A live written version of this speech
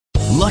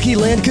Lucky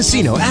Land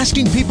Casino,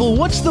 asking people,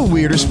 what's the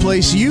weirdest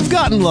place you've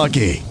gotten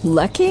lucky?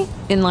 Lucky?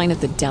 In line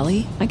at the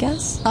deli, I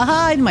guess?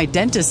 Aha, in my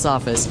dentist's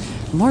office.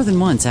 More than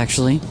once,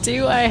 actually.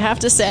 Do I have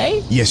to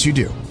say? Yes, you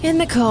do. In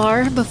the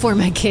car before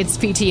my kids'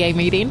 PTA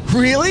meeting.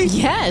 Really?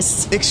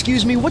 Yes.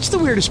 Excuse me, what's the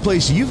weirdest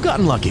place you've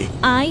gotten lucky?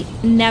 I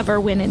never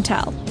win and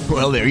tell.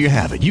 Well, there you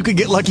have it. You can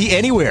get lucky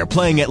anywhere,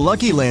 playing at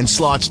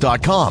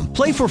LuckyLandSlots.com.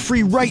 Play for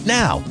free right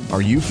now.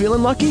 Are you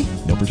feeling lucky?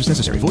 No purchase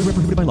necessary. Void where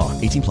prohibited by law.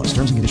 18 plus.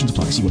 Terms and conditions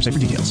apply. See website for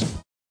details.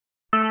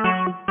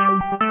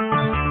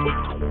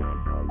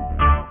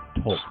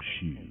 Talk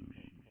shoes.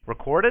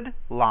 Recorded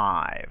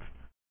live.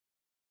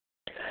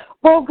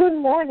 Well, good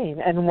morning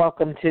and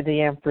welcome to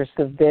the Empress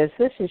of Biz.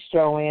 This is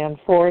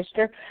JoAnn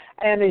Forrester,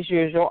 and as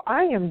usual,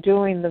 I am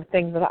doing the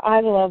thing that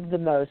I love the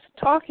most,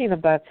 talking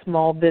about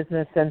small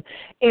business and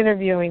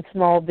interviewing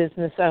small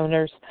business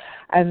owners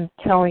and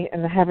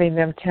having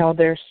them tell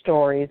their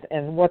stories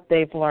and what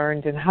they've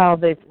learned and how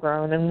they've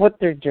grown and what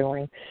they're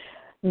doing.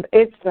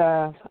 It's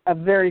a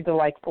very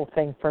delightful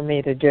thing for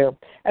me to do.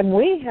 And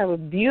we have a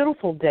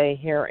beautiful day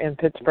here in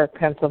Pittsburgh,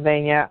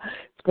 Pennsylvania.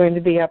 It's going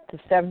to be up to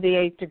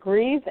 78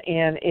 degrees,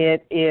 and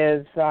it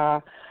is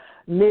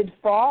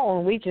mid-fall,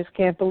 and we just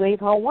can't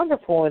believe how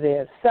wonderful it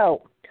is.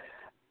 So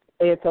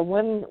it's a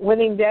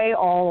winning day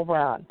all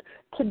around.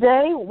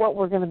 Today, what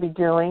we're going to be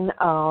doing,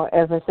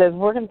 as I said,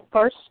 we're going to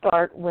first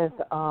start with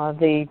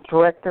the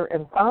director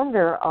and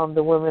founder of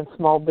the Women's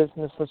Small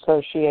Business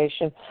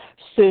Association,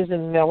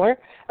 Susan Miller,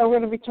 and we're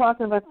going to be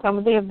talking about some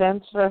of the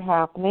events that are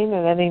happening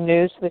and any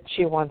news that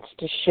she wants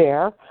to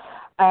share.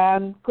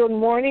 Good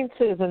morning,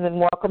 Susan, and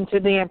welcome to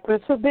the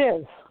Empress of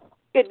Biz.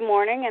 Good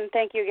morning, and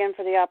thank you again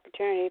for the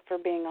opportunity for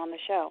being on the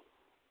show.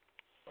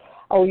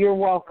 Oh, you're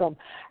welcome.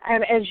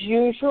 And as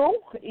usual,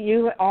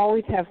 you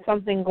always have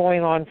something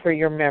going on for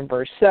your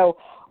members. So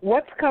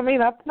what's coming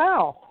up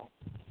now?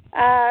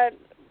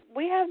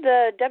 We have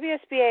the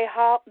WSBA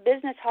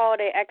Business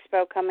Holiday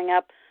Expo coming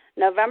up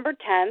November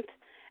 10th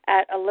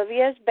at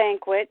Olivia's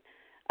Banquet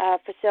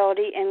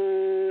facility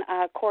in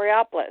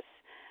Coraopolis.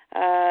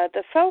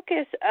 The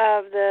focus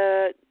of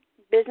the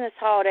Business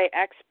Holiday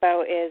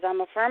Expo is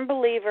I'm a firm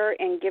believer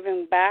in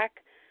giving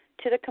back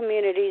to the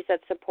communities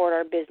that support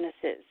our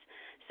businesses.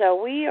 So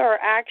we are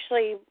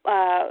actually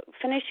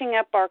finishing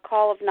up our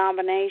call of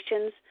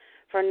nominations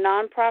for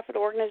nonprofit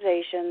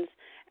organizations,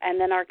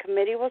 and then our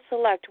committee will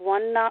select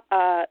one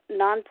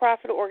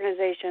nonprofit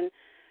organization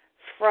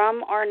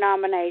from our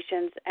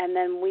nominations, and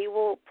then we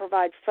will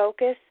provide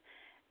focus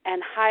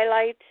and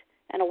highlight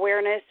and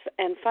awareness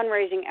and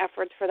fundraising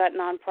efforts for that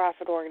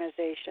nonprofit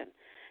organization.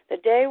 The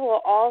day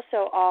will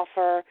also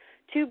offer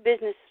three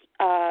business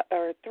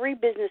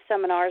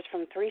seminars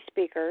from three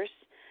speakers,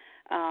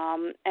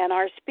 and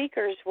our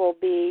speakers will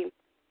be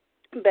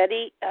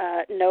Betty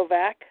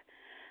Novak,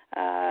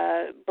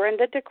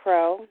 Brenda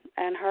DeCrow,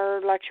 and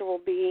her lecture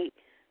will be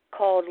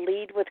called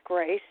Lead with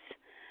Grace,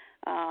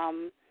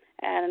 and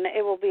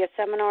it will be a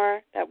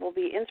seminar that will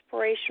be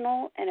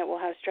inspirational, and it will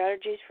have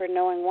strategies for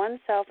knowing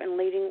oneself and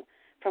leading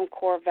from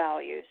core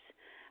values.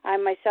 I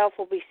myself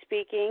will be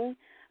speaking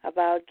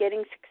about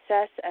getting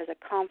success as a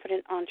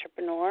confident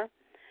entrepreneur,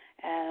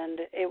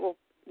 and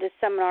this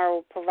seminar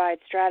will provide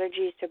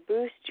strategies to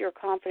boost your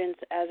confidence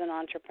as an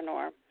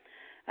entrepreneur.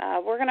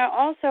 We're going to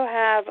also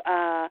have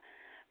a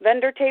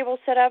vendor table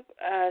set up,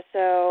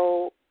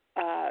 so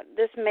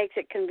this makes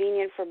it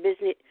convenient for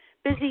busy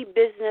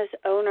business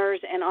owners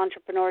and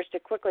entrepreneurs to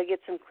quickly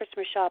get some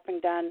Christmas shopping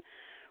done.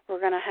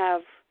 We're going to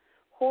have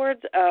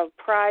hordes of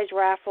prize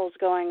raffles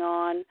going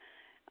on,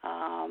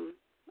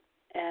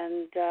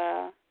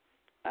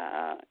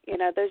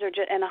 those are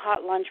just, and a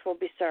hot lunch will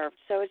be served.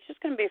 So it's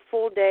just going to be a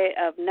full day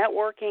of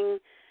networking,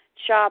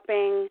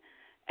 shopping,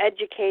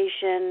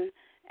 education,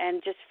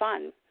 and just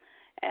fun.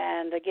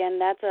 And again,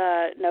 that's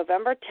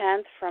November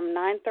 10th from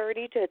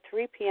 9:30 to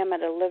 3 p.m.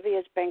 at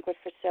Olivia's Banquet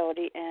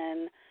Facility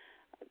in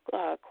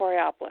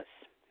Coraopolis.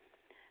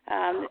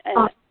 And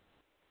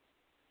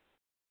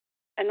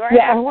right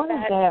I after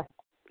wanted that, to.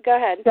 Go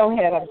ahead. Go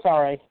ahead. I'm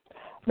sorry.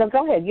 No,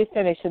 go ahead. You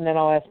finish, and then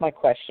I'll ask my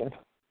question.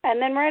 And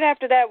then right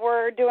after that,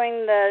 we're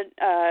doing the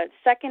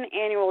second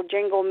annual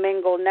Jingle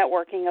Mingle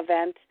networking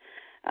event.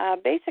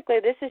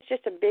 Basically, this is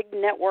just a big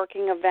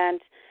networking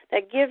event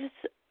that gives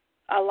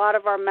a lot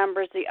of our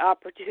members the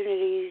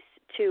opportunities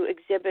to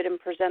exhibit and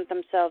present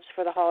themselves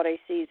for the holiday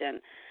season.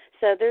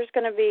 So there's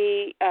going to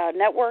be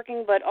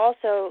networking, but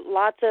also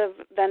lots of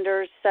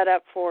vendors set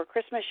up for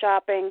Christmas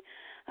shopping.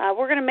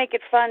 We're going to make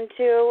it fun,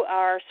 too.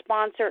 Our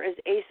sponsor is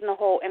Ace in the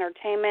Hole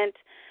Entertainment.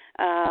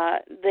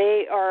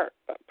 They are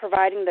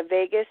providing the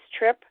Vegas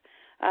trip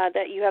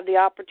that you have the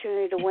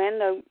opportunity to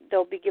win.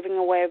 They'll be giving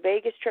away a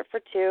Vegas trip for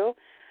two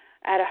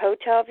at a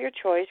hotel of your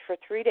choice for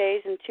 3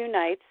 days and 2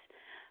 nights.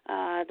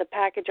 The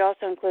package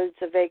also includes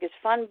the Vegas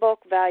Fun Book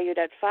valued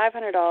at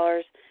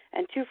 $500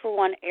 and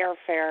 2-for-1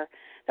 airfare.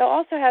 They'll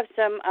also have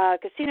some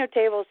casino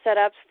tables set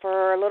up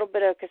for a little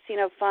bit of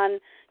casino fun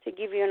to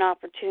give you an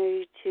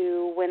opportunity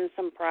to win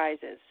some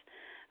prizes.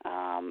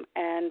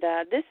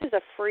 This is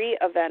a free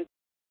event.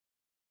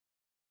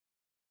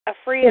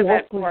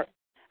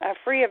 a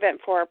free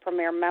event for our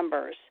Premier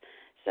members.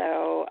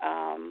 So,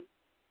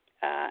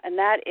 and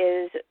that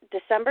is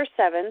December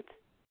 7th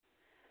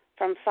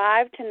from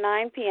 5 to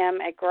 9 p.m.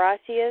 at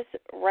Gracia's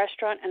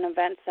Restaurant and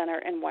Event Center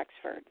in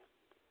Wexford.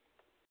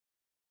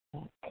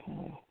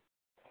 Okay.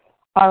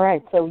 All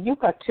right, so you've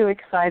got two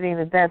exciting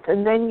events,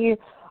 and then you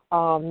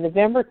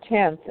November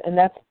 10th, and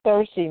that's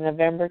Thursday,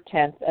 November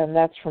 10th, and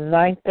that's from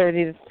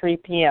 9:30 to 3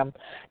 p.m.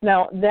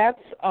 Now,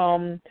 that's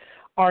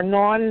our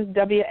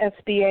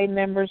non-WSBA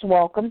members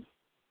welcome.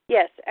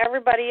 Yes,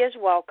 everybody is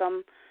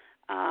welcome.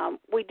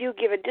 We do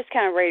give a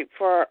discount rate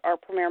for our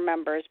Premier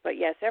members, but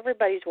yes,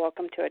 everybody's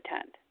welcome to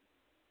attend.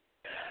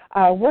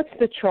 What's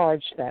the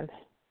charge then?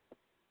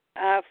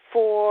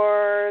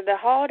 For the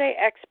Holiday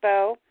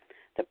Expo,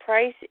 the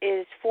price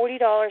is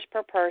 $40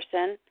 per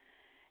person.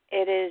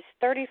 It is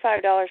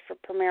 $35 for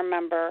Premier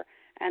member,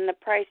 and the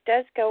price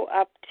does go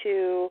up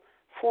to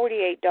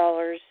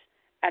 $48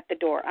 at the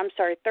door. I'm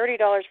sorry, $30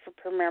 for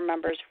Premier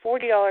members,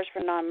 $40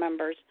 for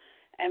non-members,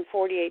 and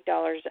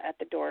 $48 at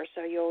the door.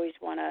 So you always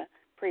want to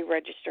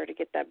pre-register to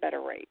get that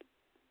better rate.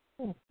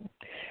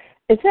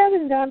 Is that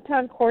in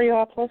downtown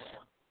Coraopolis?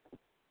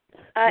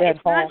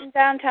 It's not in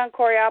downtown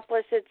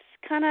Coraopolis. It's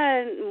kind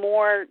of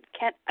more,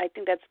 I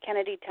think that's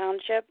Kennedy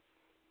Township.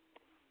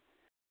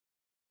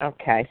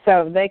 Okay,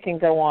 so they can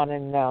go on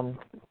and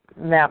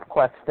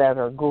MapQuest that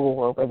or Google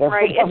or whatever.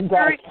 Right, it's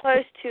very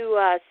close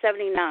to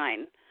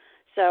 79,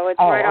 so it's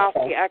right off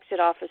the exit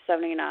off of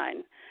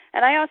 79.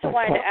 And I also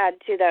wanted to add,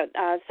 too,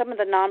 that some of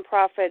the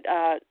nonprofit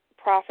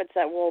profits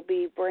that we'll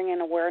be bringing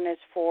awareness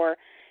for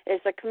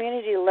is the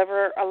Community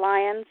Liver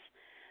Alliance,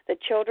 the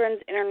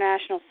Children's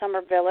International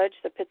Summer Village,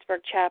 the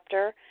Pittsburgh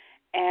chapter,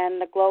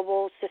 and the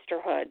Global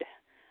Sisterhood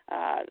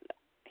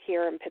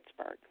here in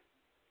Pittsburgh.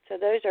 So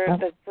those are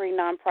the three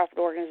nonprofit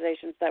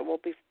organizations that we'll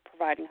be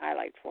providing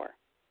highlight for.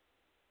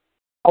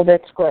 Oh,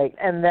 that's great.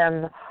 And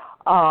then,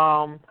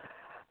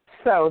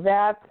 so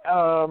that,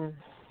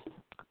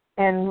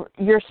 and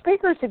your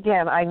speakers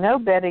again, I know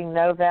Betty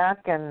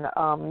Novak, and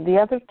the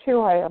other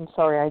two, I'm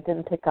sorry, I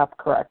didn't pick up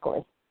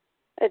correctly.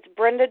 It's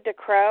Brenda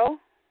DeCrow.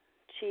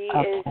 She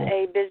is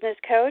a business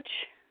coach,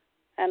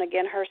 and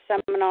again, her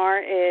seminar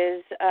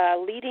is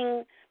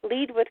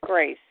Lead with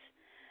Grace,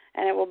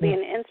 and it will be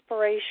an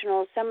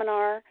inspirational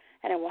seminar,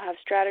 and it will have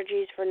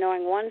strategies for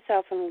knowing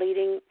oneself and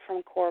leading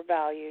from core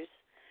values.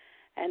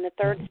 And the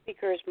third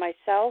speaker is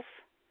myself.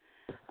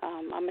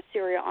 I'm a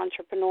serial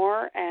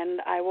entrepreneur,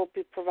 and I will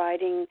be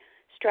providing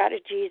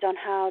strategies on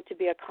how to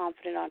be a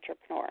confident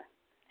entrepreneur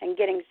and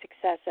getting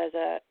success as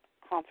a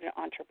confident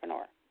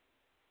entrepreneur.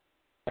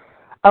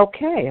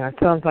 Okay, that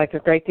sounds like a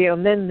great deal.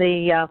 And then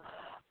the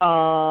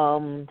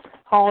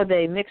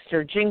holiday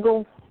mixer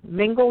jingle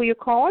mingle, you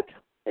call it?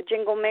 The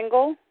jingle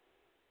mingle.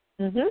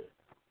 Mhm.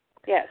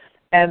 Yes.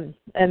 And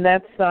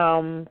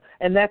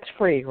that's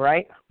free,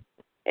 right?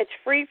 It's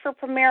free for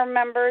Premier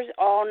members.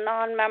 All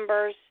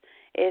non-members,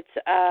 it's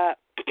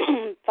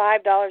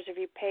 $5 if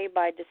you pay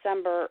by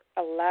December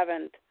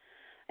 11th,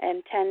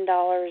 and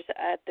 $10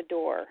 at the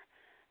door.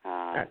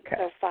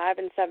 So $5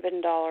 and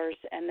 $7,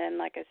 and then,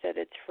 like I said,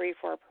 it's free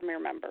for our Premier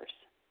members.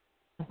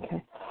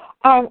 Okay.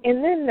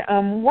 And then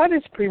what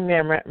is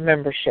Premier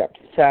membership?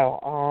 So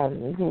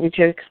would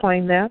you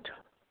explain that?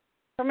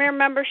 Premier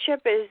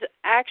membership is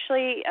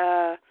actually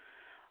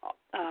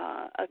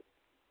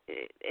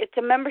it's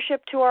a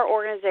membership to our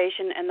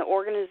organization, and the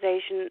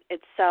organization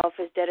itself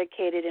is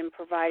dedicated in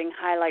providing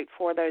highlight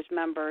for those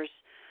members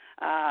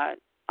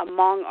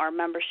among our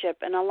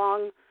membership and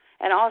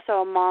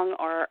also among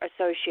our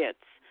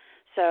associates.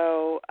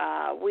 So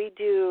we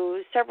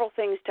do several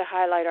things to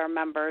highlight our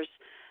members,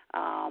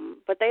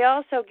 but they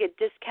also get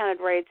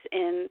discounted rates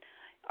in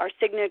our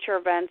signature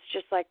events,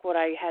 just like what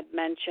I had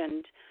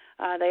mentioned.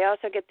 They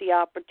also get the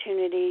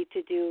opportunity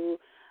to do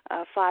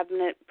a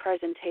 5-minute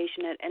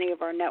presentation at any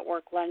of our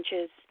network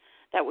lunches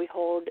that we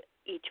hold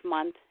each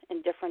month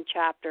in different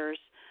chapters.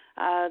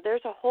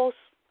 There's a whole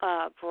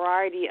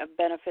variety of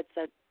benefits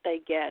that they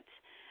get,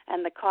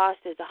 and the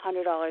cost is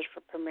 $100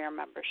 for Premier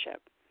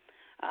membership.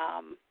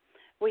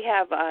 We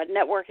have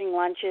networking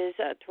lunches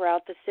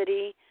throughout the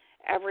city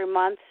every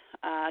month.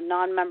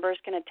 Non-members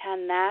can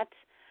attend that.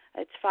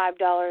 It's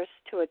 $5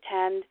 to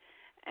attend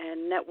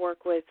and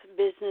network with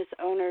business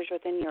owners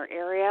within your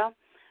area.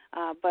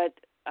 But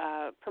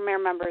Premier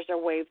members are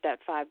waived that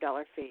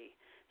 $5 fee.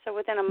 So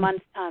within a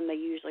month's time, they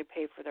usually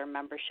pay for their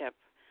membership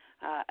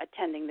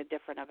attending the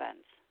different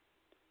events.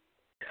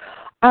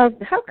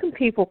 How can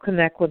people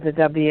connect with the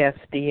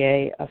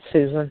WSBA,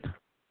 Susan?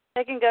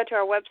 They can go to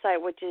our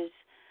website, which is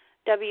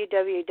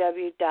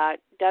www.wsba.biz.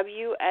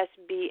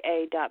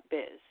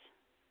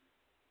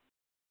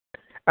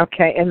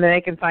 Okay, and then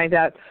they can find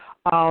out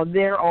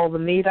there all the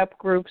meetup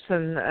groups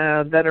and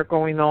that are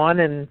going on,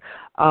 and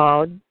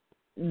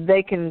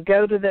they can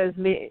go to those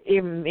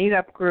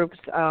meetup groups.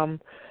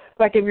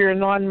 Like if you're a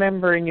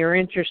non-member and you're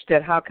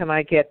interested, how can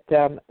I get?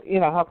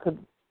 How could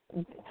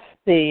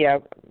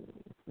the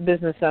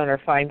business owner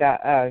find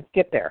out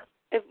get there?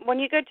 When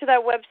you go to that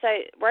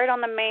website, right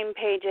on the main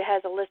page, it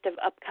has a list of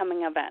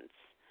upcoming events.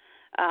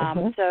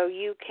 So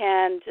you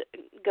can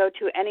go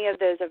to any of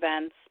those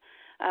events.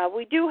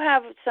 We do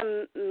have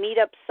some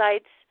meetup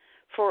sites.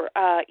 For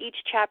each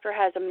chapter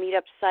has a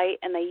meetup site,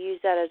 and they use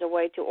that as a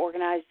way to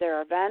organize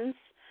their events.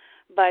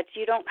 But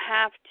you don't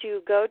have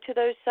to go to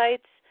those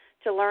sites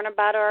to learn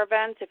about our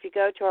events. If you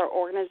go to our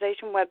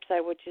organization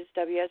website, which is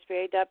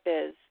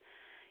WSBA.biz,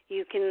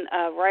 you can,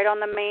 right on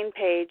the main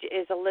page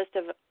is a list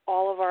of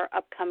all of our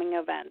upcoming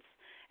events,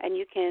 and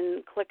you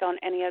can click on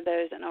any of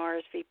those and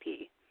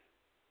RSVP.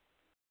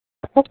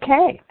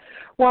 Okay.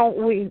 Well,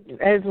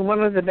 as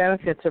one of the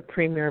benefits of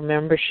Premier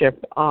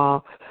membership,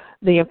 the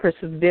Empress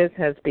of Biz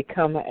has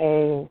become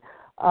a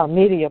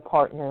media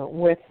partner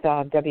with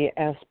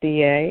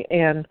WSBA,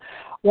 and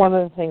one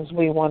of the things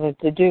we wanted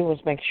to do was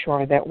make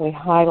sure that we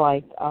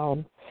highlight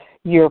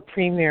your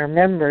Premier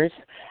members.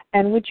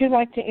 And would you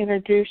like to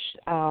introduce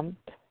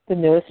the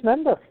newest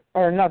member,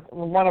 or not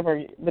one of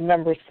the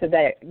members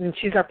today? And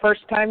she's our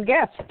first-time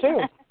guest,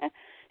 too.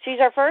 She's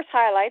our first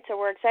highlight, so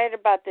we're excited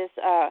about this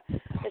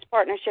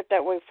partnership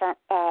that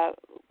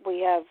we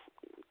have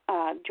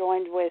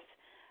joined with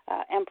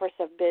Empress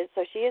of Biz.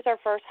 So she is our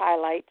first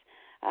highlight.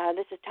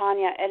 This is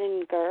Tonya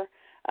Edinger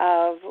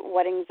of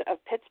Weddings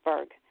of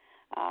Pittsburgh.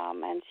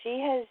 And she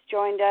has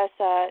joined us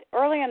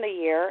early in the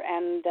year,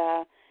 and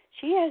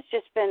she has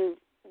just been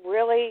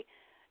really,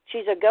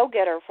 she's a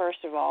go-getter,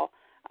 first of all,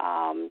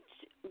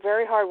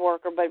 very hard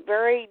worker, but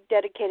very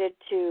dedicated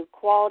to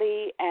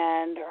quality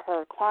and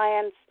her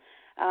clients.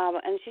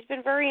 And she's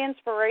been very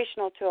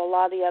inspirational to a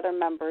lot of the other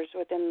members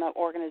within the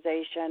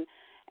organization,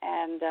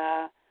 and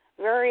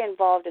very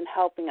involved in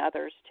helping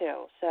others,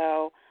 too.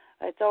 So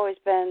it's always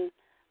been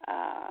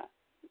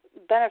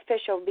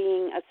beneficial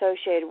being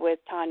associated with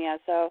Tonya.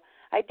 So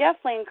I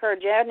definitely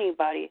encourage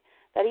anybody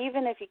that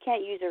even if you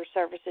can't use her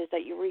services,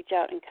 that you reach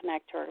out and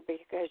connect her,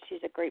 because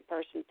she's a great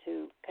person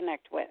to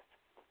connect with.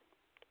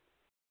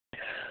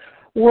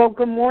 Well,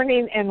 good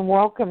morning and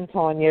welcome,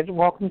 Tonya.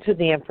 Welcome to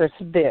the Empress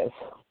of Biz.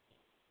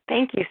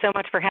 Thank you so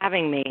much for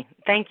having me.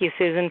 Thank you,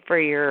 Susan, for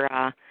your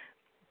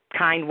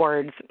kind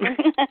words.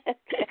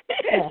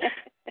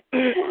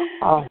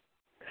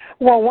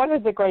 Well, one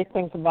of the great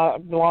things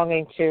about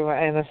belonging to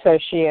an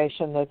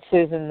association that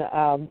Susan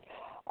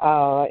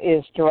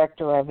is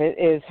director of it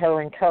is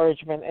her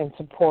encouragement and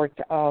support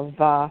of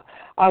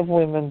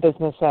women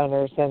business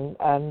owners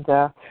and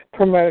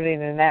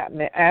promoting an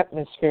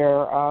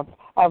atmosphere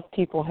of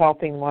people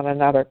helping one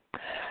another.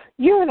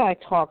 You and I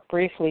talked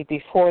briefly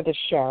before the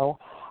show,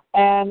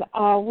 and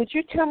would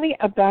you tell me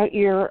about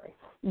your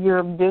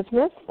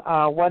business,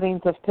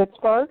 Weddings of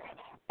Pittsburgh,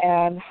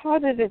 and how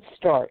did it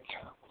start?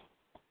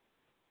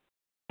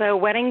 So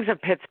Weddings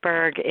of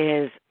Pittsburgh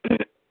is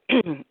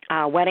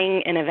a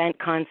wedding and event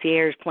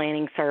concierge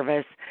planning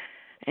service,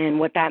 and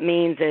what that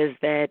means is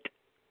that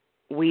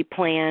we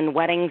plan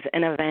weddings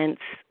and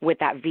events with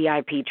that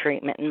VIP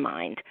treatment in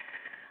mind.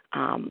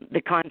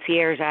 The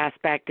concierge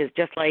aspect is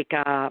just like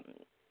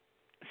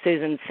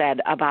Susan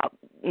said about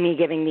me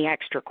giving the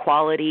extra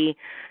quality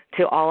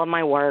to all of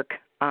my work,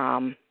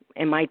 and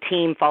my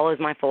team follows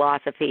my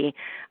philosophy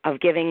of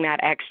giving that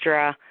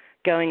extra,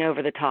 going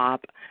over the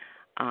top.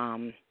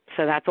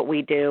 So that's what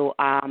we do.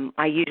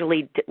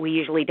 We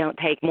usually don't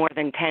take more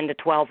than 10 to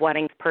 12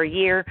 weddings per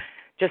year,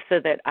 just so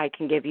that I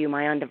can give you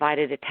my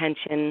undivided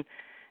attention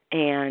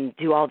and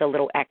do all the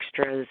little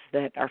extras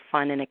that are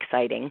fun and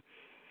exciting.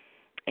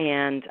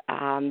 And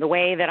the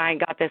way that I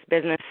got this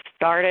business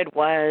started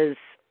was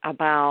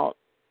about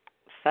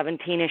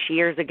 17-ish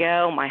years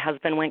ago. My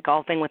husband went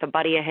golfing with a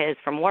buddy of his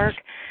from work,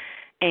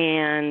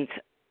 and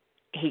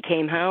he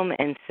came home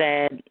and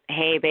said,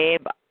 "Hey,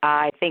 babe,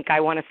 I think I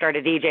want to start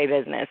a DJ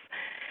business."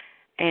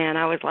 And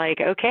I was like,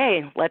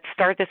 okay, let's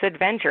start this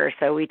adventure.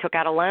 So we took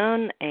out a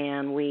loan,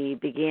 and we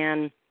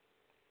began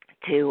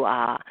to,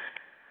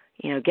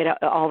 get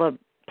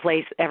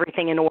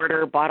everything in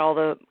order, bought all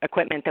the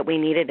equipment that we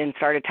needed, and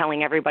started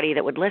telling everybody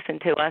that would listen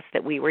to us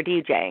that we were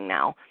DJing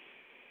now.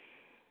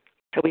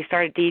 So we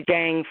started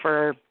DJing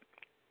for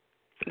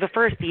the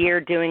first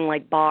year, doing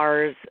like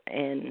bars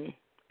and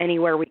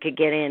anywhere we could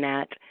get in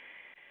at.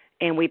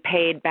 And we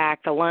paid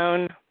back the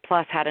loan,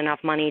 plus had enough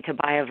money to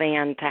buy a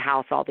van to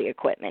house all the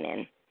equipment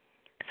in.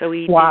 So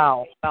we did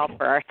well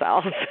for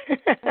ourselves.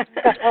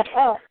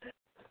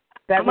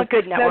 I'm a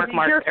good network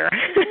marketer.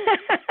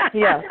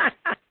 Yes.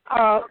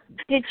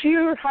 Did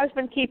your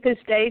husband keep his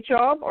day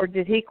job, or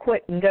did he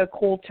quit and go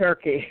cold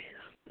turkey?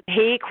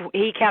 He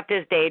kept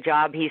his day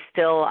job. He's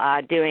still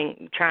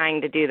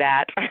trying to do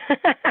that,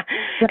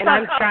 and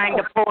I'm trying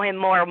to pull him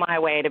more my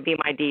way to be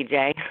my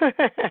DJ.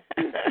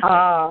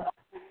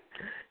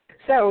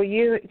 So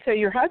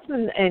your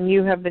husband and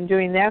you have been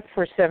doing that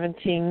for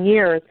 17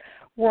 years.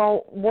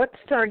 Well, what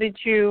started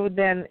you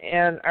then,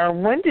 or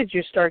when did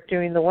you start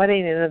doing the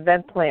wedding and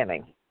event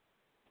planning?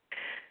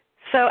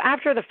 So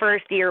after the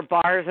first year,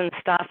 bars and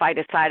stuff, I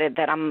decided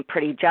that I'm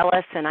pretty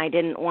jealous and I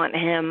didn't want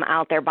him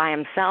out there by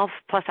himself.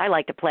 Plus, I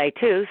like to play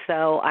too.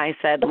 So I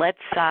said, let's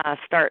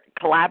start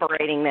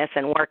collaborating this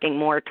and working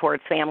more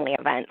towards family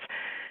events.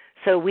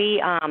 So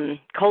we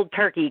cold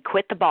turkey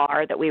quit the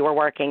bar that we were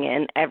working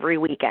in every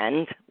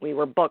weekend. We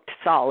were booked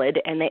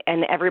solid, and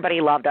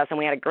everybody loved us, and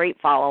we had a great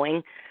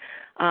following.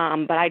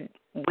 But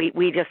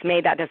we just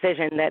made that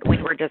decision that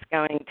we were just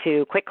going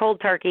to quit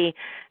cold turkey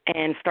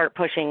and start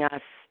pushing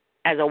us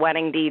as a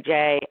wedding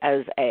DJ,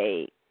 as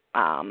a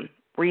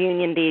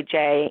reunion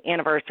DJ,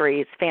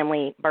 anniversaries,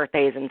 family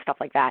birthdays, and stuff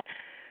like that.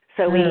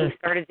 So we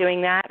started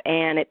doing that,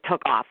 and it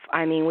took off.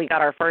 I mean, we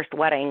got our first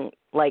wedding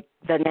like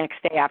the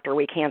next day after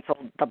we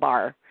canceled the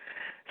bar.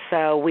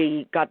 So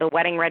we got the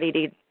wedding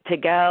ready to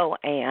go,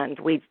 and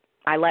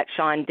I let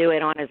Sean do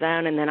it on his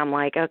own, and then I'm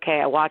like,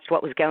 okay, I watched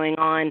what was going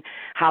on,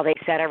 how they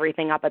set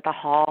everything up at the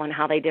hall, and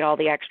how they did all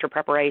the extra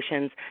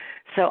preparations.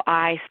 So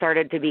I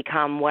started to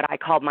become what I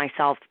called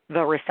myself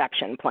the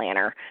reception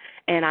planner.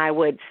 And I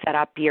would set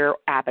up your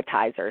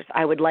appetizers.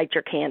 I would light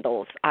your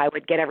candles. I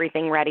would get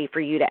everything ready for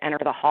you to enter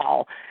the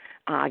hall,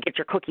 get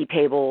your cookie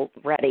table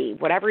ready.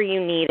 Whatever you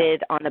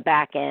needed on the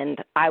back end,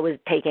 I was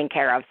taking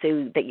care of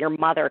so that your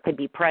mother could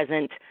be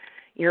present,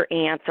 your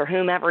aunts, or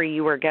whomever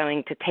you were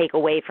going to take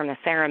away from the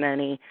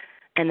ceremony,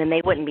 and then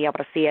they wouldn't be able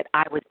to see it.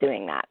 I was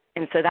doing that.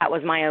 And so that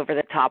was my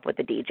over-the-top with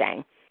the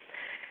DJing.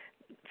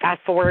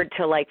 Fast forward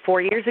to like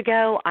 4 years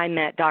ago, I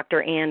met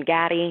Dr. Ann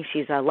Gaddy.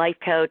 She's a life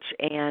coach,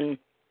 and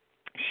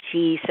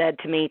she said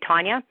to me,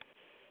 Tonya,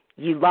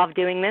 you love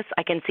doing this.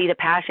 I can see the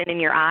passion in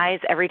your eyes.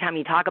 Every time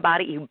you talk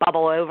about it, you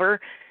bubble over.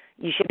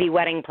 You should be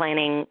wedding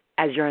planning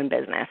as your own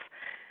business.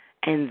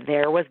 And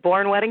there was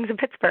born Weddings in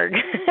Pittsburgh.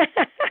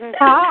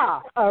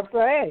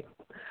 Okay.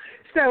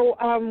 So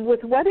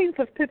with Weddings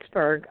of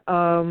Pittsburgh,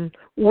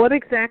 what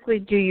exactly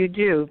do you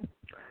do?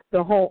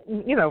 The whole,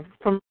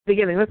 from the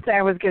beginning. Let's say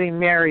I was getting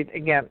married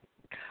again.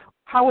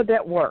 How would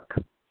that work?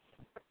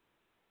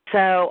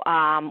 So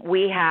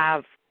we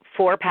have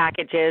 4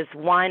 packages.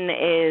 One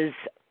is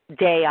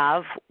day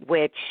of,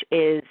 which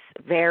is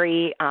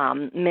very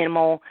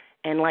minimal,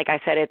 and like I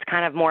said, it's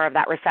kind of more of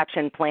that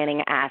reception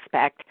planning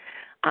aspect.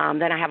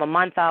 Then I have a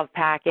month of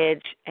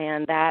package,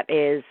 and that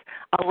is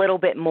a little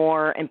bit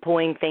more and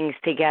pulling things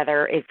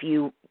together.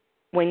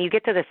 When you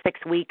get to the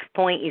 6-week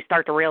point, you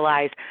start to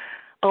realize,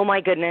 oh my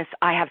goodness,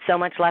 I have so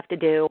much left to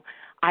do.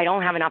 I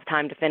don't have enough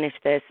time to finish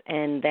this,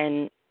 and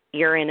then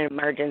you're in an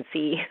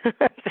emergency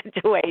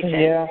situation.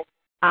 Yeah.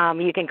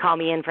 You can call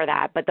me in for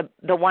that. But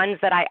the ones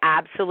that I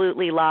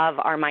absolutely love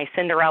are my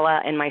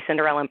Cinderella and my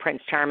Cinderella and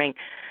Prince Charming.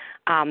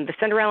 The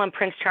Cinderella and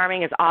Prince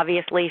Charming is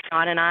obviously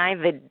Sean and I,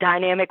 the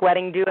dynamic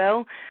wedding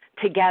duo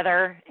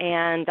together,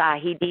 and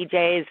he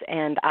DJs,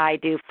 and I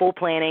do full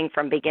planning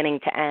from beginning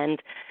to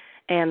end.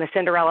 And the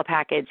Cinderella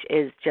package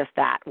is just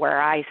that,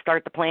 where I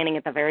start the planning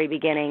at the very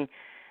beginning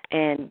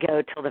and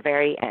go till the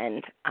very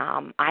end.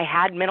 I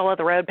had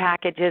middle-of-the-road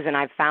packages, and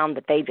I've found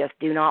that they just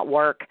do not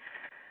work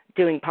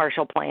doing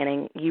partial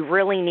planning. You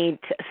really need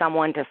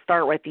someone to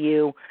start with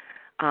you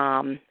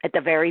at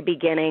the very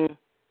beginning.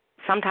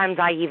 Sometimes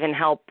I even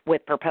help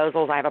with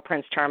proposals. I have a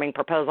Prince Charming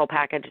proposal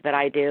package that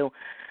I do.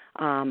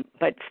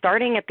 But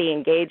starting at the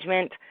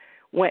engagement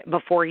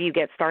before you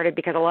get started,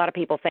 because a lot of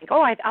people think,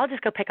 I'll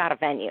just go pick out a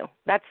venue.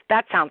 That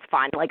sounds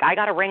fun. Like, I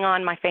got a ring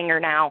on my finger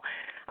now.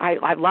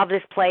 I love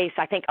this place.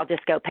 I think I'll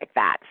just go pick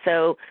that.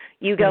 So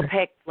you go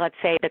pick, let's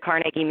say, the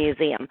Carnegie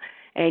Museum,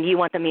 and you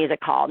want the music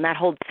hall, and that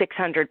holds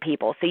 600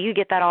 people. So you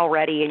get that all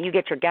ready, and you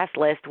get your guest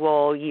list.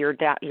 Well, you're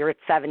at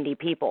 70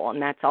 people,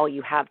 and that's all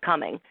you have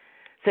coming.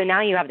 So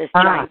now you have this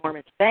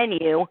ginormous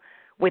venue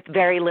with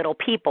very little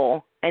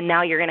people, and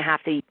now you're going to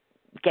have to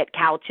get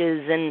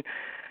couches and,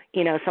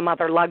 some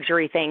other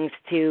luxury things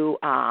to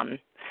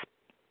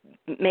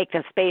make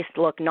the space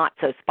look not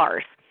so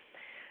sparse.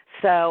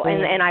 So,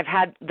 and I've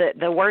had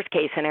the worst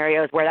case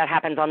scenarios where that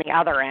happens on the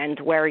other end,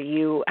 where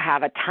you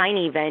have a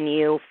tiny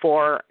venue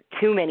for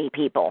too many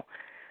people.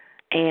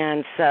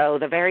 And so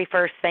the very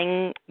first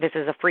thing, this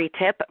is a free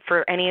tip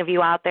for any of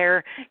you out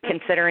there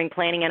considering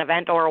planning an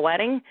event or a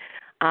wedding.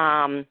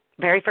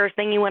 Very first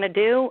thing you want to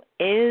do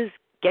is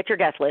get your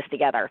guest list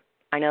together.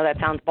 I know that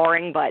sounds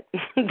boring, but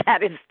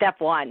that is step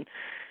one.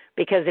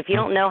 Because if you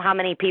don't know how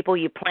many people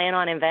you plan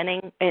on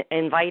inviting,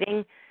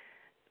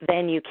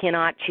 then you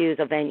cannot choose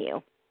a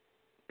venue,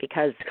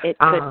 because it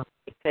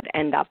could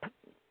end up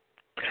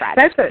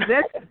tragic.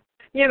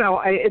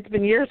 It's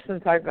been years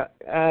since I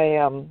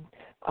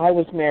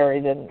was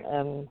married,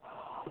 and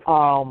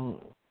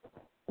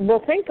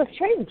things have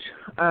changed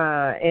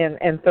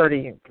in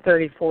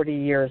 30, 40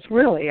 years,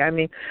 really. I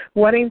mean,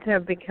 weddings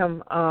have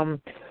become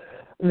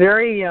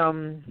very,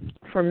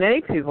 for many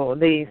people,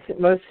 the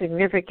most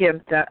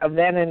significant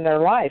event in their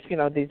life.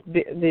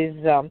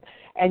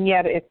 And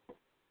yet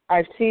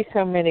I see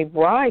so many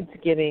brides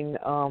getting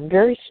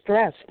very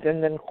stressed,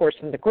 and then, of course,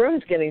 the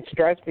groom's getting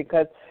stressed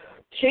because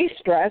she's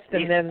stressed,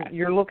 and then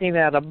you're looking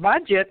at a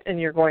budget, and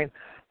you're going,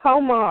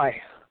 oh, my.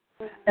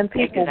 And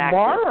people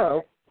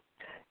borrow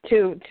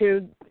to,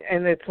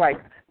 and it's like,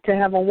 to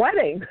have a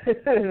wedding.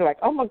 It's like,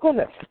 oh, my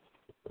goodness.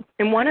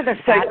 And one of the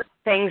sad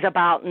things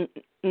about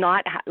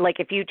not, like,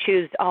 if you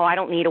choose, I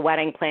don't need a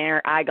wedding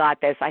planner, I got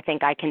this, I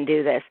think I can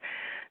do this.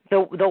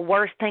 the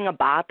worst thing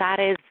about that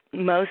is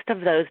most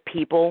of those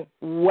people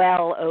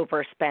well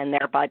overspend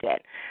their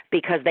budget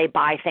because they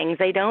buy things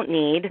they don't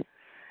need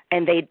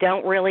and they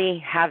don't really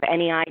have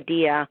any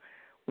idea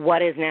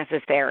what is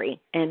necessary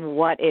and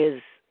what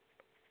is,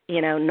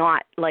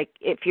 not. Like,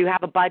 if you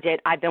have a budget,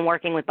 I've been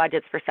working with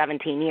budgets for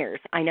 17 years.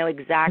 I know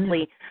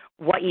exactly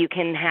what you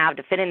can have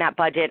to fit in that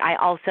budget. I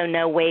also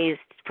know ways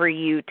for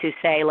you to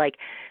say, like,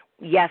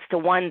 yes to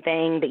one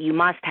thing that you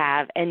must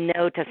have and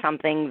no to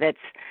something that's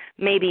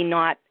maybe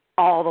not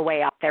all the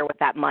way up there with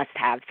that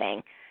must-have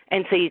thing.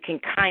 And so you can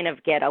kind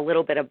of get a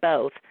little bit of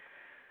both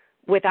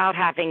without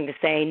having to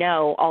say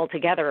no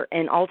altogether.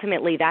 And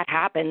ultimately that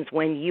happens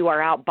when you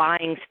are out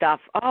buying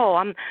stuff.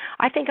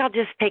 I think I'll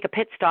just take a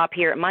pit stop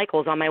here at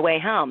Michael's on my way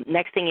home.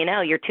 Next thing you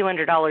know, you're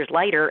 $200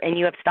 lighter and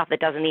you have stuff that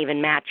doesn't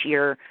even match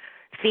your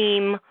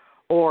theme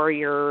or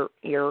your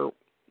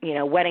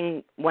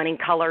wedding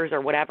colors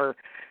or whatever.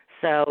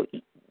 So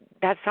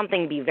that's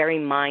something to be very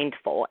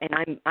mindful,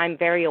 and I'm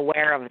very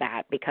aware of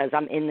that because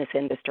I'm in this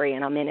industry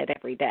and I'm in it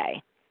every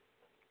day.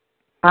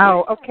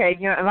 Oh, okay.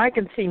 And I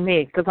can see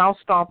me because I'll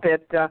stop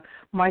at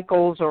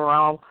Michael's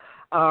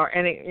or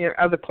any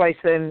other place,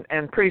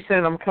 and pretty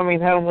soon I'm coming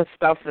home with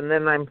stuff, and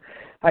then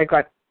I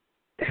got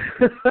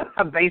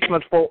a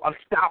basement full of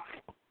stuff.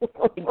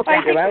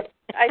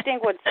 I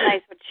think what's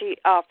nice, what she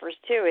offers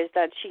too, is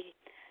that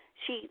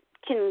she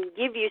can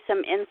give you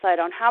some insight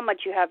on how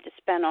much you have to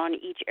spend on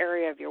each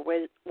area of your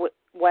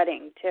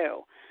wedding too,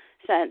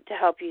 so to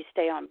help you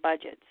stay on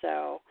budget.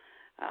 So.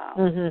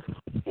 Because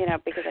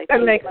I think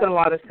that makes a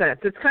lot of sense.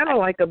 It's kind of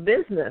like a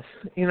business,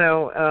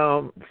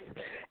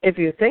 if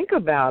you think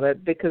about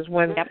it, because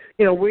when,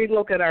 we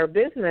look at our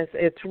business,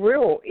 it's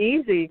real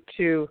easy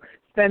to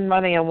spend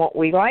money on what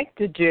we like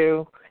to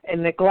do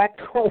and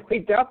neglect what we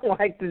don't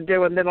like to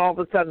do, and then all of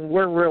a sudden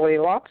we're really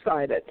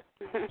lopsided.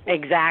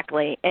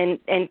 Exactly. And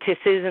to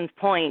Susan's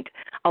point,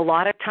 a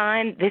lot of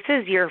time this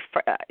is your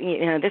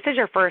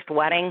first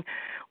wedding,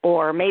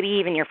 or maybe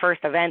even your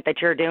first event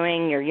that you're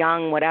doing, you're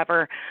young,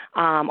 whatever,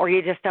 or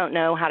you just don't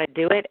know how to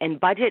do it, and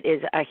budget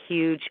is a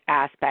huge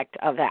aspect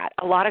of that.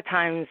 A lot of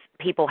times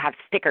people have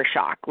sticker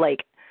shock,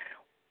 like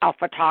a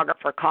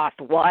photographer cost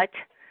what?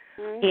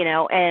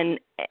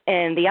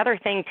 And the other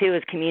thing, too,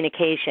 is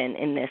communication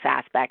in this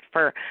aspect.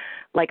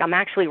 I'm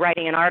actually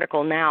writing an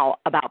article now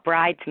about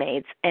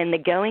bridesmaids, and the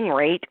going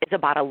rate is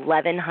about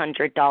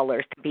 $1,100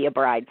 to be a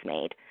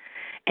bridesmaid.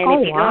 And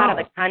if you go out of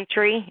the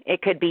country,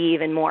 it could be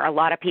even more. A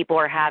lot of people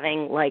are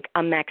having, like,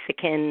 a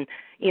Mexican,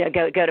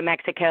 go to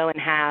Mexico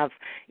and have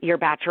your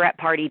bachelorette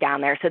party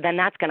down there. So then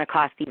that's going to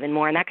cost even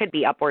more, and that could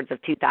be upwards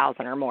of $2,000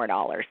 or more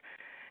dollars.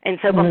 And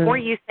so before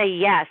you say,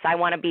 yes, I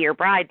want to be your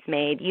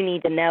bridesmaid, you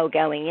need to know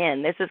going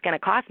in, this is going to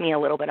cost me a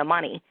little bit of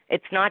money.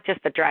 It's not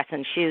just the dress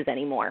and shoes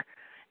anymore.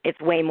 It's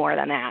way more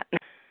than that.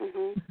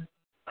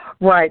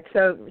 Right.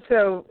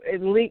 So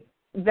at least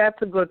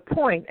that's a good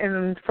point.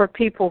 And for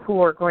people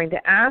who are going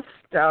to ask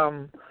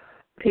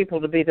people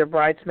to be their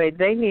bridesmaid,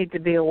 they need to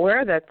be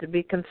aware of that, to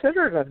be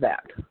considerate of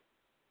that.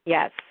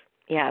 Yes.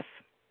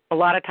 A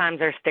lot of times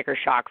there's sticker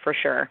shock for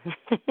sure.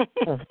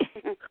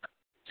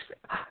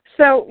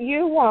 So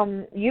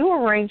you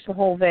arrange the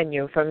whole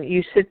venue.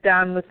 You sit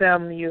down with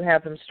them, you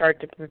have them start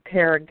to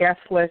prepare a guest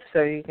list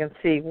so you can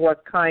see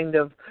what kind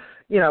of,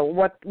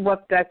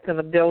 what that's going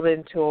to build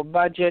into a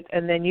budget,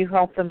 and then you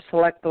help them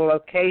select the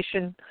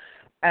location.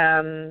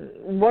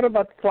 What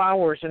about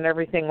flowers and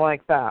everything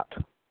like that?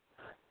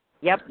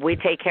 Yep, we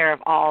take care of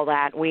all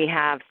that. We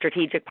have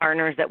strategic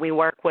partners that we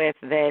work with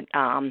that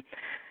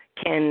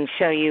can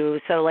show you.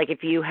 So, like,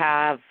 if you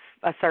have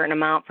a certain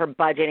amount for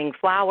budgeting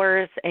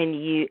flowers and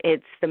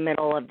it's the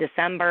middle of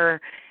December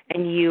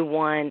and you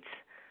want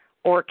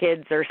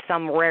orchids or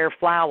some rare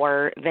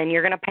flower, then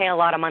you're going to pay a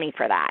lot of money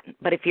for that.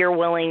 But if you're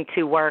willing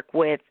to work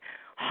with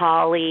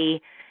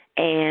holly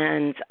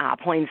and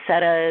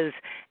poinsettias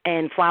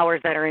and flowers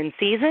that are in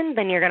season,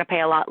 then you're going to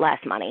pay a lot less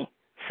money.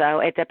 So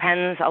it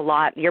depends a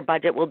lot. Your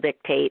budget will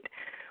dictate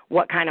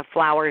what kind of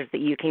flowers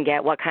that you can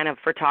get, what kind of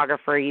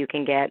photographer you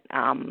can get,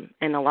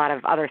 and a lot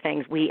of other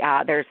things. You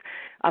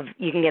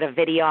can get a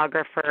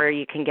videographer,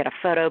 you can get a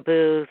photo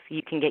booth,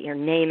 you can get your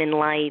name in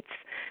lights.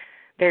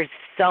 There's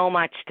so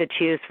much to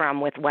choose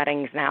from with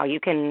weddings now. You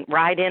can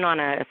ride in on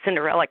a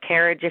Cinderella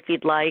carriage if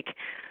you'd like.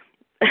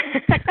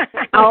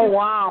 Oh,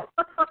 wow.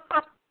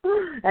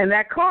 And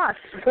that costs.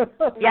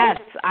 Yes,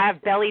 I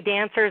have belly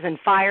dancers and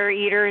fire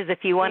eaters if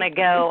you want to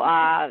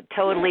go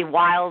totally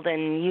wild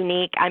and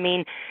unique. I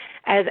mean,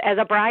 as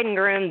a bride and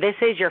groom, this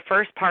is your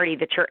first party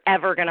that you're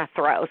ever going to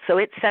throw. So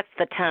it sets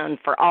the tone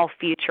for all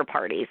future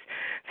parties.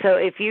 So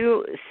if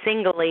you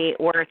singly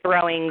were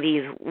throwing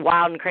these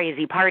wild and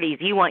crazy parties,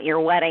 you want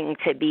your wedding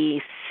to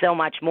be so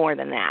much more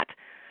than that.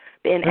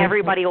 And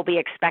everybody will be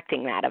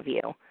expecting that of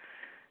you.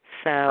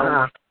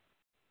 So.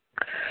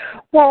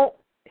 Well,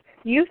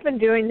 you've been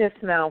doing this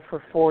now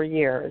for 4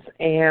 years,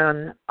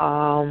 and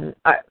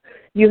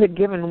you had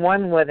given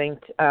one wedding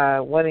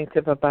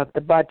tip about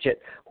the budget.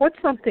 What's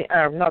something?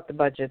 Not the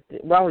budget.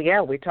 Well,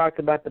 yeah, we talked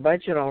about the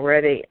budget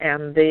already,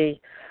 and the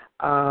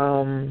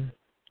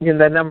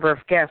the number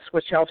of guests,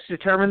 which helps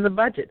determine the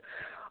budget.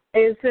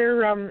 Is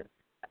there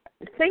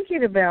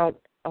thinking about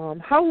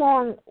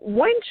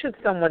when should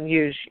someone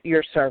use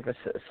your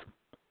services?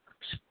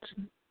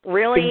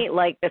 Really,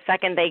 like the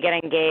second they get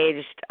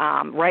engaged,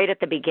 right at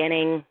the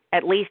beginning,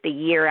 at least a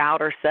year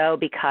out or so,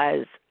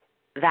 because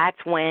that's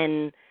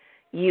when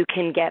you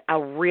can get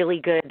a really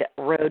good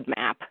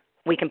roadmap.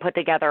 We can put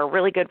together a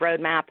really good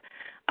roadmap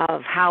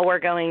of how we're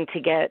going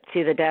to get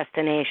to the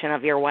destination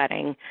of your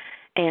wedding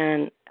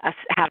and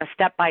have a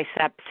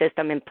step-by-step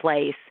system in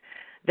place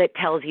that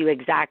tells you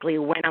exactly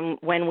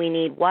when we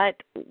need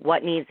what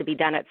needs to be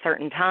done at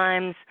certain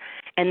times.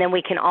 And then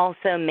we can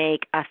also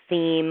make a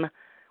theme,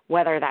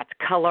 whether that's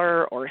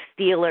color or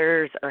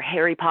Steelers or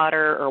Harry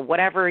Potter or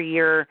whatever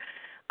your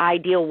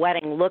ideal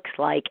wedding looks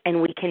like,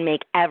 and we can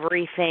make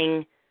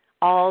everything,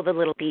 all the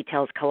little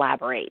details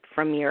collaborate,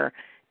 from your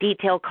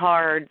detail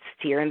cards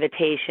to your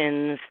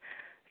invitations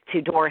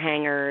to door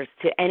hangers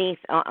to any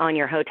on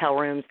your hotel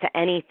rooms to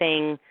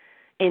anything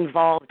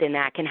involved in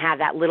that can have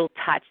that little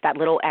touch, that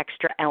little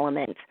extra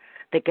element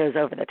that goes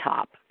over the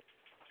top.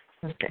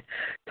 Okay.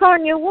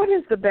 Tonya, what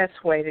is the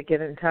best way to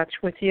get in touch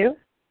with you?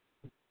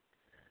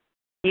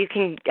 You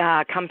can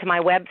come to my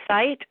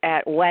website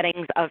at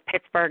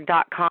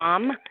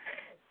weddingsofpittsburgh.com,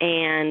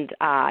 and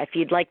if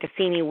you'd like to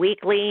see me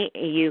weekly,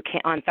 you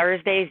can on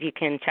Thursdays. You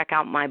can check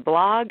out my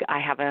blog. I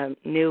have a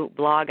new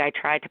blog I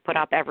try to put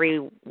up every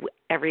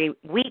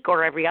week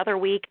or every other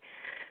week,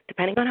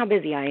 depending on how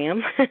busy I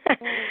am,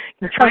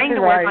 trying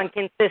to work on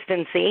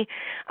consistency.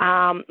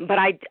 But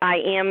I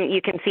am,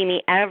 you can see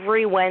me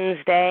every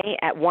Wednesday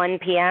at 1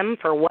 p.m.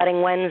 for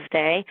Wedding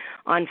Wednesday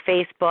on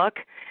Facebook.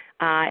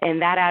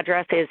 And that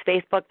address is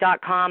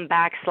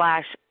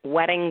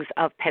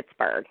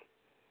facebook.com/weddingsofpittsburgh.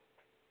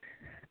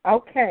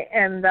 Okay.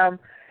 And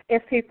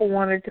if people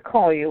wanted to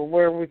call you,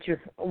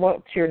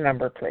 what's your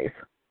number, please?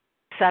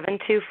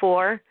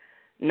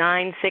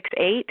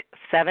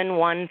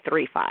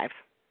 724-968-7135.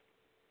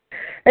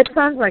 It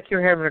sounds like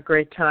you're having a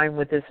great time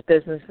with this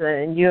business,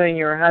 and you and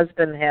your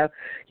husband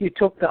you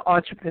took the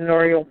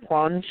entrepreneurial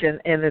plunge, and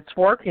it's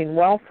working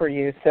well for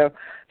you. So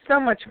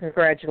much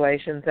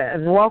congratulations,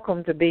 and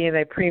welcome to being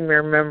a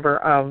premier member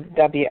of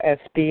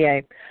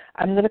WSBA.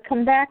 I'm going to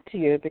come back to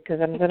you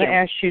because I'm going to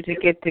ask you to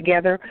get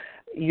together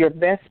your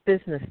best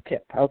business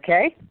tip,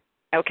 okay?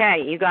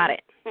 Okay, you got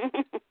it.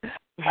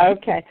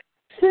 Okay.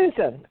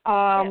 Susan,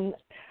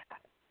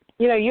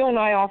 you and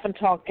I often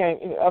talk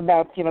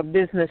about,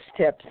 business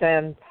tips,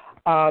 and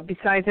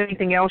besides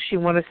anything else you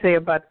want to say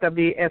about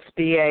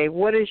WSBA,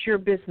 what is your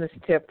business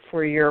tip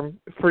for your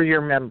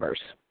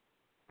members?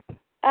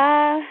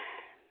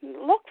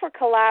 Look for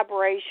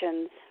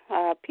collaborations,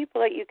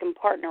 people that you can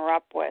partner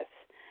up with,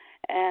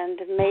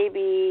 and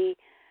maybe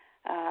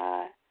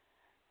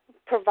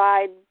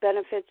provide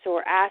benefits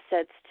or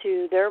assets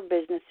to their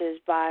businesses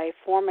by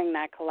forming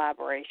that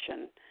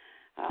collaboration.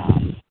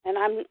 And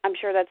I'm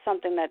sure that's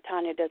something that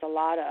Tonya does a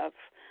lot of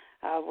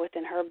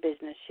within her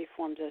business. She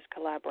forms those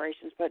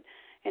collaborations. But,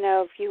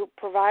 if you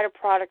provide a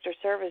product or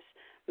service,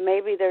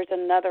 maybe there's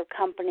another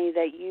company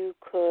that you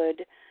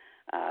could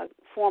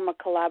form a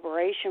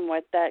collaboration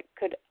with that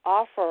could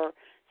offer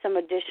some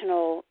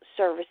additional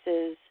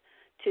services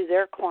to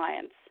their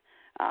clients,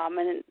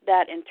 and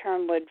that in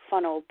turn would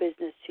funnel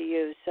business to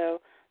you.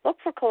 So look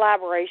for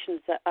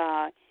collaborations,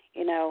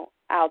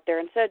 out there.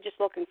 Instead of just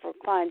looking for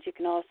clients, you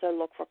can also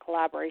look for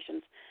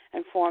collaborations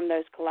and form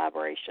those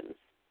collaborations.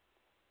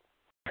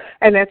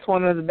 And that's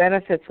one of the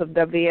benefits of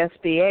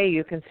WSBA.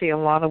 You can see a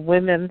lot of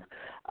women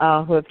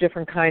who have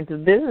different kinds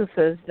of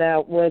businesses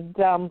that would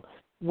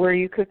where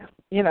you could,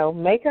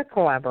 make a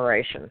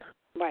collaboration.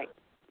 Right.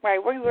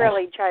 We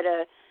really try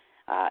to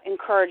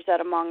encourage that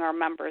among our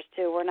members,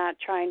 too. We're not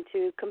trying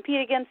to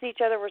compete against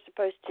each other. We're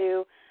supposed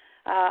to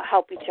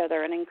help each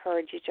other and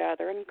encourage each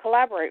other and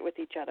collaborate with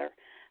each other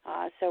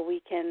so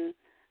we can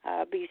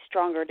be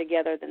stronger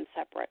together than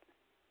separate.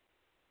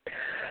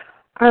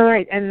 All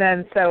right. And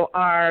then so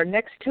our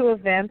next two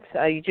events,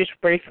 you just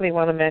briefly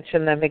want to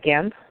mention them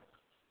again?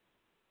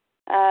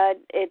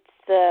 It's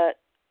the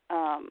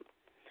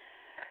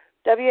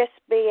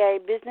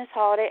WSBA Business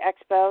Holiday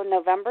Expo,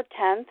 November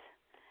 10th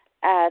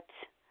at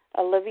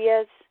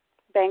Olivia's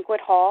Banquet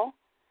Hall,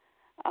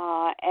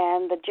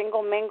 and the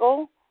Jingle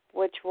Mingle,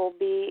 which will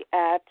be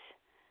at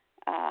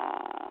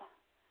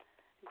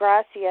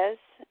Gracia's,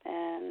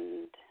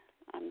 and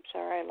I'm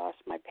sorry, I lost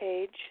my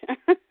page,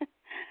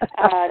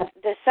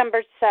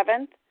 December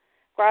 7th,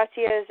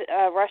 Gracia's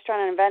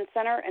Restaurant and Event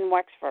Center in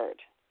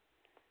Wexford.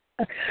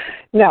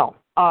 Now,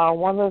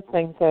 one of the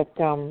things that,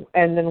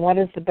 and then what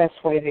is the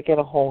best way to get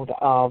a hold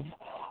of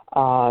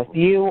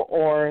you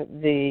or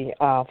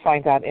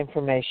find out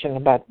information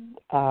about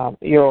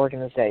your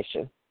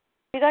organization?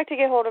 If you'd like to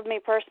get hold of me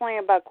personally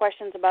about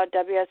questions about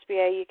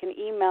WSBA, you can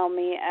email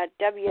me at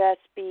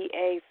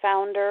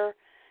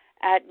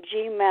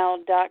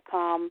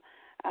wsbafounder@gmail.com.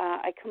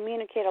 I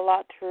communicate a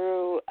lot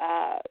through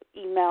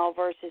email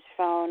versus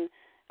phone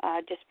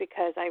just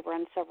because I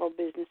run several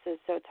businesses,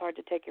 so it's hard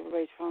to take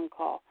everybody's phone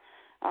call.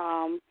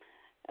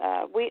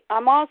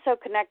 I'm also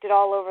connected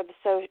all over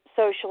the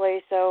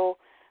socially, so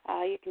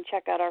you can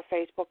check out our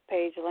Facebook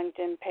page,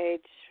 LinkedIn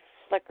page,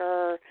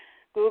 Flickr,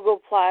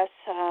 Google Plus.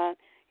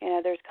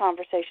 There's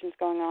conversations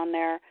going on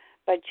there.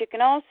 But you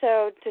can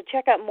also, to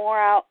check out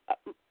more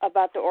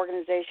about the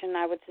organization,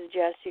 I would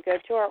suggest you go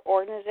to our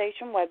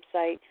organization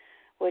website,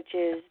 which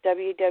is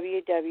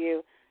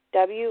www.wsba.biz.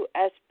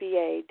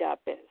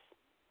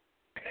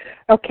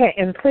 Okay,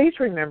 and please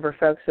remember,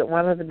 folks, that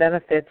one of the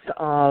benefits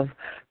of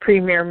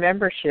Premier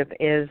membership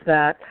is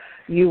that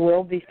you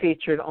will be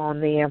featured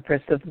on the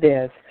Empress of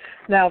Biz.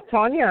 Now,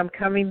 Tonya, I'm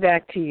coming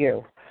back to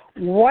you.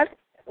 What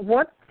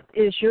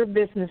is your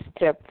business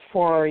tip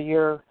for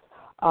your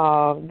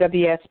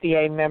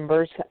WSBA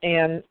members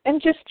and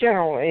just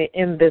generally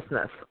in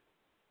business?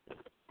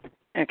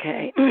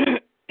 Okay.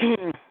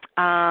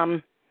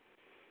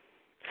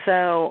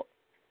 So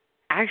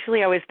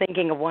actually I was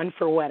thinking of one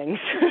for weddings.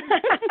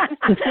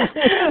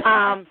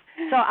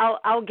 So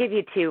I'll give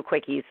you two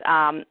quickies.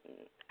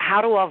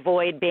 How to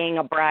avoid being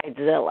a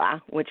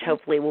bridezilla, which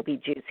hopefully will be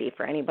juicy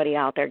for anybody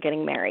out there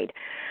getting married.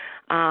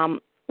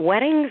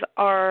 Weddings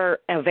are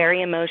a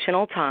very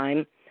emotional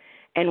time,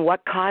 and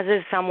what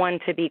causes someone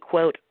to be,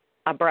 quote,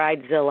 a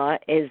bridezilla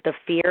is the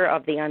fear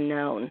of the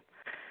unknown.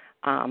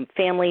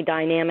 Family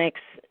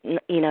dynamics,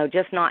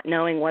 just not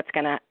knowing what's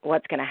gonna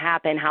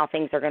happen, how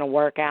things are gonna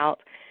work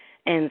out.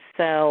 And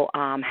so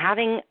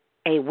having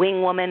a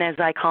wing woman, as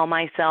I call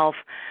myself,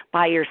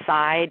 by your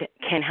side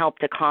can help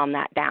to calm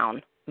that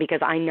down,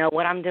 because I know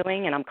what I'm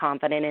doing and I'm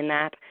confident in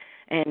that.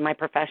 And my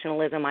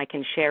professionalism I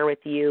can share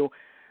with you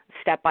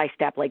step by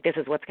step, like this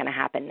is what's going to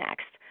happen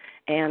next.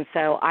 And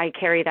so I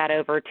carry that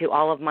over to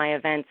all of my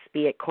events,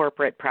 be it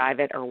corporate,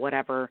 private, or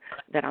whatever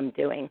that I'm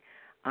doing.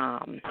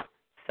 And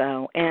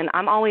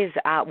I'm always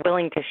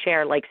willing to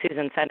share, like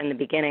Susan said in the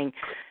beginning,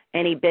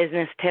 any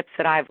business tips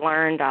that I've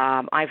learned.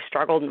 I've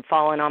struggled and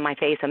fallen on my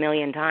face a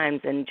million times,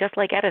 and just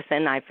like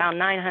Edison, I found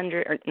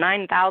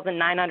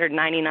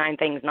 9,999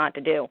 things not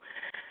to do.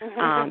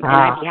 And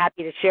I'd be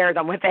happy to share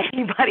them with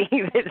anybody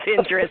that's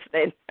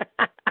interested.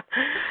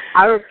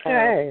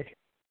 Okay.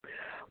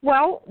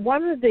 Well,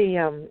 one of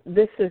the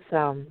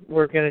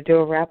we're going to do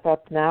a wrap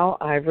up now.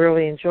 I've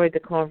really enjoyed the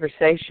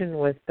conversation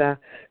with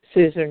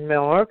Susan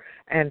Miller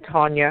and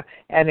Tonya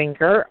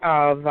Edinger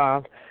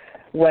of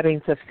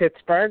Weddings of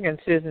Pittsburgh, and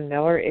Susan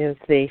Miller is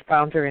the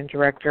founder and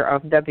director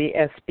of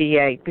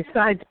WSBA,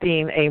 besides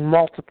being a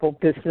multiple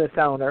business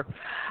owner.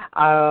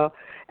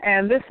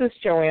 And this is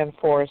JoAnn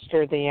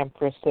Forrester, the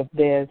Empress of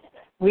Biz.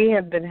 We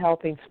have been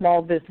helping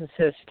small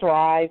businesses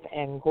thrive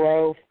and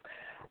grow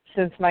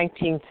since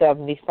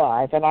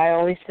 1975. And I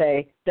always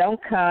say,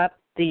 don't count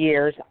the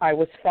years. I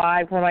was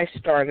 5 when I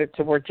started,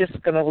 so we're just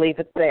going to leave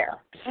it there.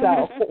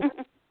 So,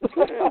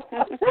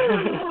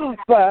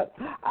 but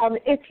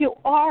if you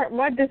are,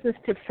 my business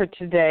tip for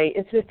today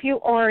is if you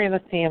are in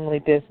a family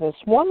business,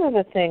 one of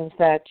the things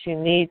that you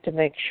need to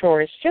make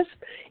sure is just,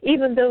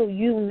 even though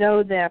you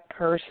know that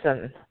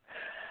person,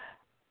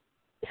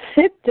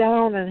 sit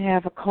down and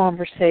have a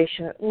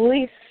conversation at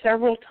least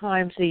several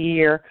times a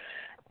year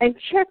and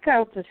check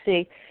out to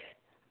see,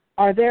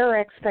 are their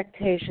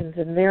expectations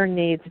and their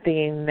needs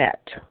being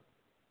met?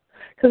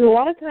 Because a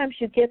lot of times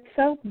you get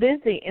so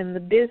busy in the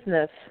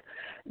business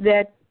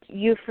that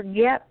you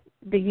forget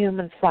the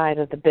human side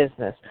of the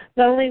business,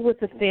 not only with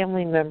the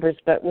family members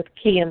but with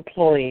key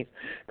employees,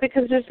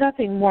 because there's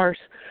nothing worse,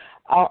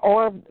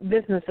 or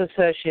business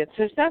associates,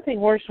 there's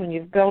nothing worse when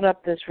you've built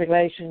up this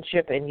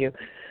relationship and you're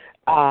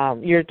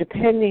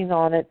depending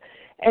on it,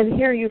 and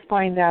here you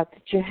find out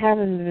that you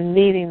haven't been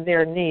meeting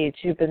their needs.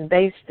 You've been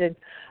based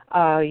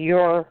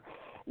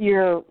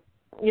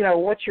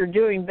what you're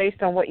doing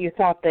based on what you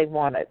thought they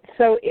wanted.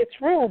 So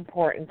it's real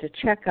important to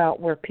check out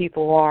where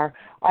people are.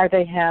 Are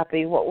they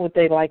happy? What would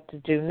they like to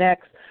do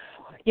next?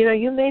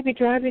 You may be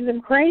driving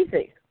them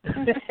crazy.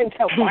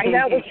 So find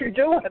out what you're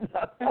doing.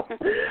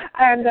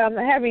 And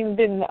having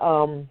been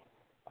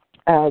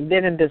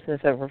in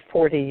business over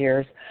 40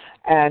 years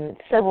and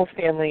several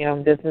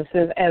family-owned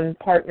businesses and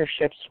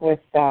partnerships with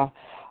a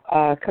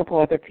couple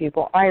other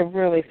people, I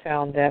really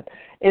found that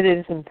it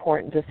is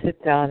important to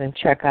sit down and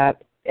check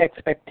out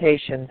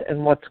expectations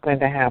and what's going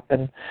to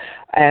happen,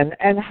 and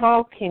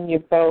how can you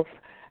both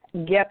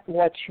get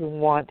what you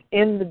want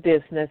in the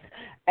business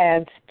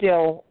and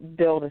still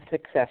build a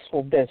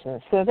successful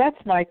business. So that's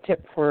my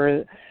tip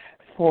for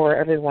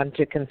everyone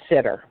to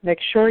consider. Make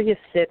sure you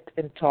sit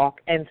and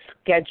talk and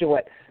schedule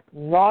it,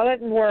 not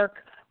at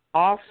work,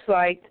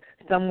 off-site,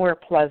 somewhere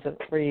pleasant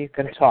where you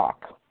can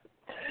talk.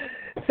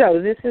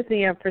 So this is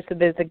the Empress of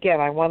Biz.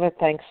 Again, I want to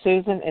thank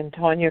Susan and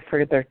Tonya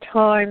for their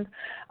time.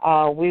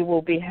 We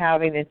will be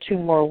having in 2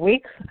 more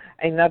weeks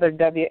another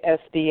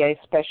WSBA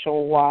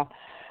special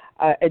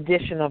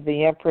edition of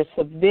the Empress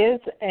of Biz.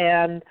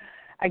 And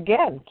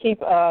again,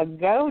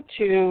 go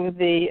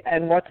to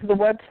and what's the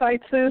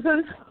website,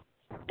 Susan?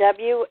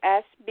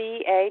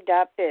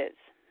 WSBA.biz.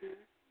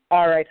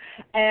 All right.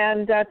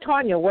 And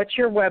Tonya, what's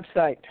your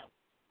website?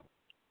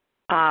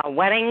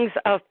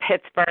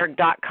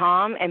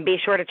 weddingsofpittsburgh.com, and be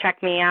sure to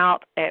check me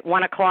out at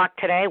 1 o'clock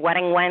today,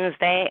 Wedding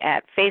Wednesday,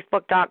 at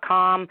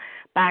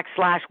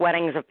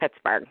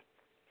facebook.com/weddingsofpittsburgh.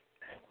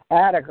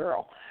 Atta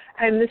girl.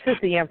 And this is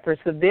the Empress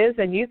of Biz,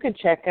 and you can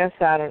check us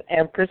out at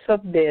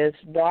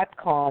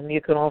empressofbiz.com.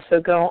 You can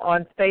also go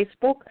on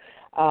Facebook,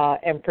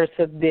 Empress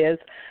of Biz,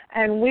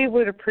 and we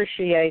would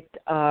appreciate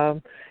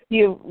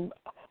you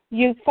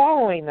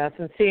following us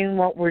and seeing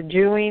what we're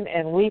doing.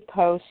 And we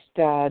post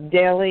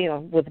daily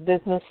with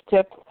business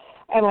tips,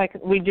 and like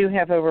we do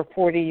have over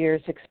 40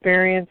 years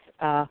experience.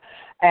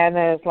 And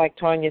as like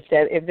Tonya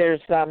said, if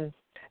there's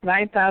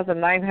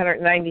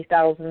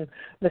 9,990,000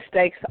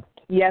 mistakes,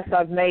 yes,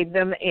 I've made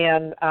them,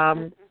 and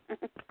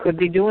could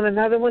be doing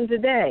another one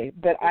today,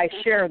 but I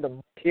share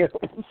them with you,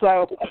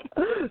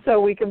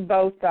 so we can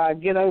both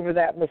get over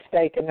that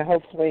mistake and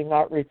hopefully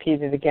not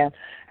repeat it again.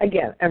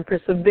 Again,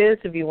 Empress of Biz,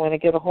 if you want to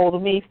get a hold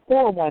of me,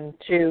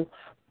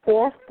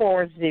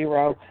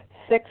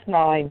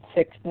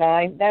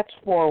 412-440-6969. That's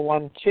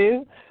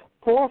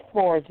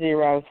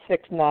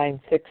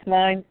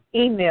 412-440-6969.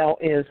 Email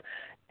is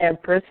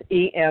Empress,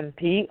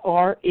 EMPRESS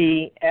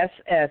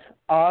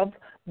of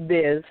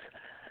Biz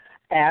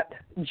at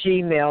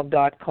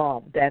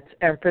gmail.com. That's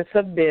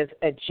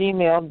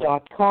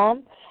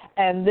empressofbiz@gmail.com.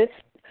 And this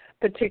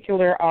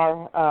particular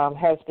hour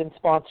has been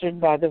sponsored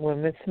by the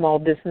Women's Small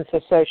Business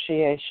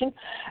Association,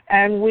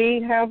 and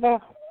we have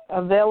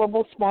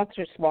available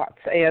sponsor spots.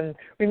 And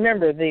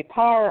remember, the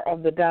power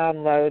of the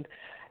download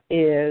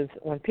is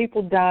when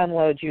people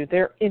download you,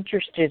 they're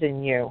interested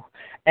in you,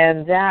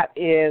 and that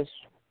is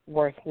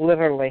worth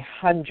literally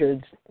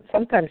hundreds,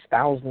 sometimes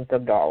thousands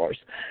of dollars.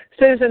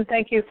 Susan,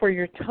 thank you for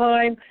your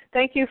time.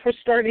 Thank you for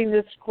starting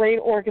this great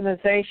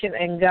organization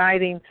and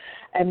guiding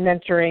and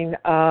mentoring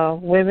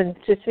women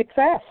to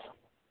success.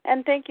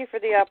 And thank you for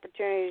the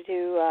opportunity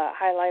to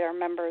highlight our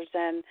members,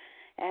 and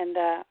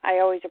I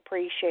always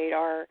appreciate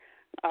our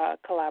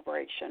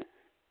collaboration.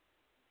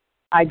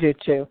 I do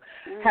too.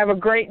 Mm-hmm. Have a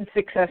great and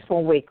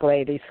successful week,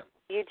 ladies.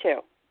 You too.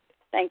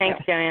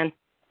 Thanks, JoAnn.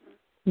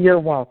 You're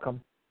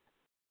welcome.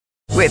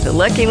 With the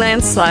Lucky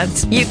Land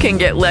Slots, you can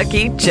get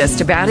lucky just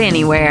about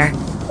anywhere.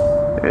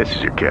 This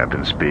is your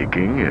captain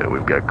speaking.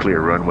 We've got clear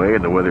runway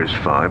and the weather's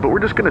fine, but we're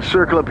just going to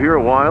circle up here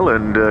a while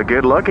and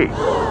get lucky.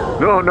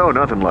 No,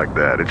 nothing like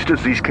that. It's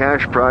just these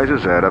cash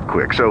prizes add up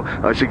quick. So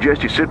I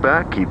suggest you sit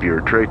back, keep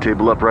your tray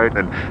table upright,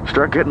 and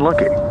start getting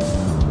lucky.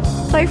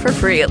 Play for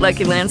free at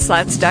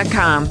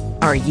LuckyLandSlots.com.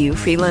 Are you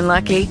feeling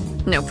lucky?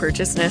 No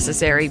purchase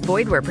necessary.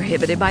 Void where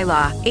prohibited by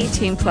law.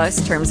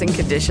 18+ terms and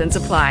conditions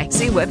apply.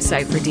 See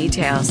website for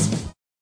details.